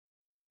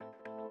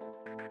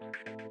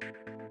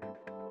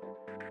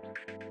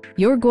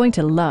You're going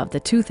to love the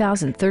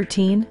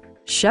 2013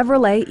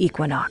 Chevrolet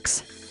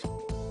Equinox.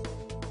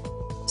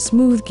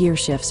 Smooth gear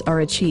shifts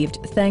are achieved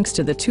thanks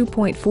to the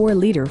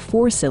 2.4-liter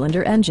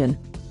four-cylinder engine.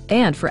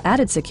 And for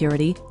added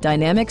security,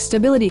 dynamic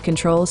stability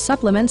control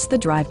supplements the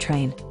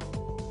drivetrain.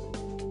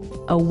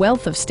 A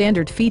wealth of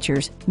standard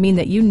features mean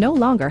that you no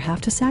longer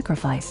have to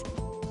sacrifice,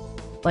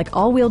 like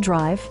all-wheel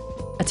drive,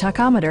 a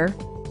tachometer,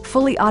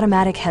 fully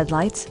automatic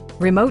headlights,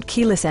 remote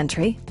keyless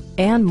entry,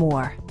 and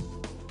more.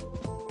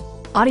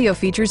 Audio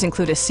features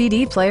include a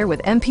CD player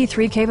with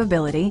MP3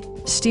 capability,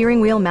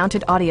 steering wheel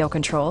mounted audio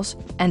controls,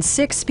 and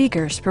 6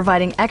 speakers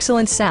providing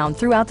excellent sound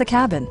throughout the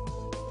cabin.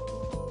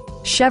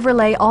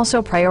 Chevrolet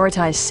also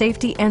prioritized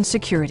safety and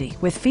security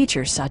with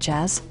features such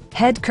as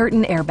head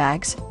curtain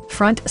airbags,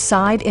 front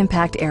side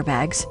impact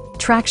airbags,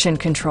 traction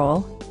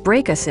control,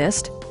 brake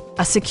assist,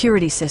 a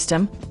security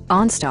system,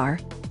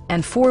 OnStar,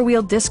 and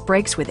 4-wheel disc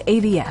brakes with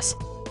ABS.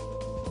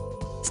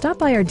 Stop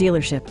by our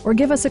dealership or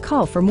give us a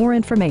call for more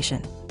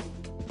information.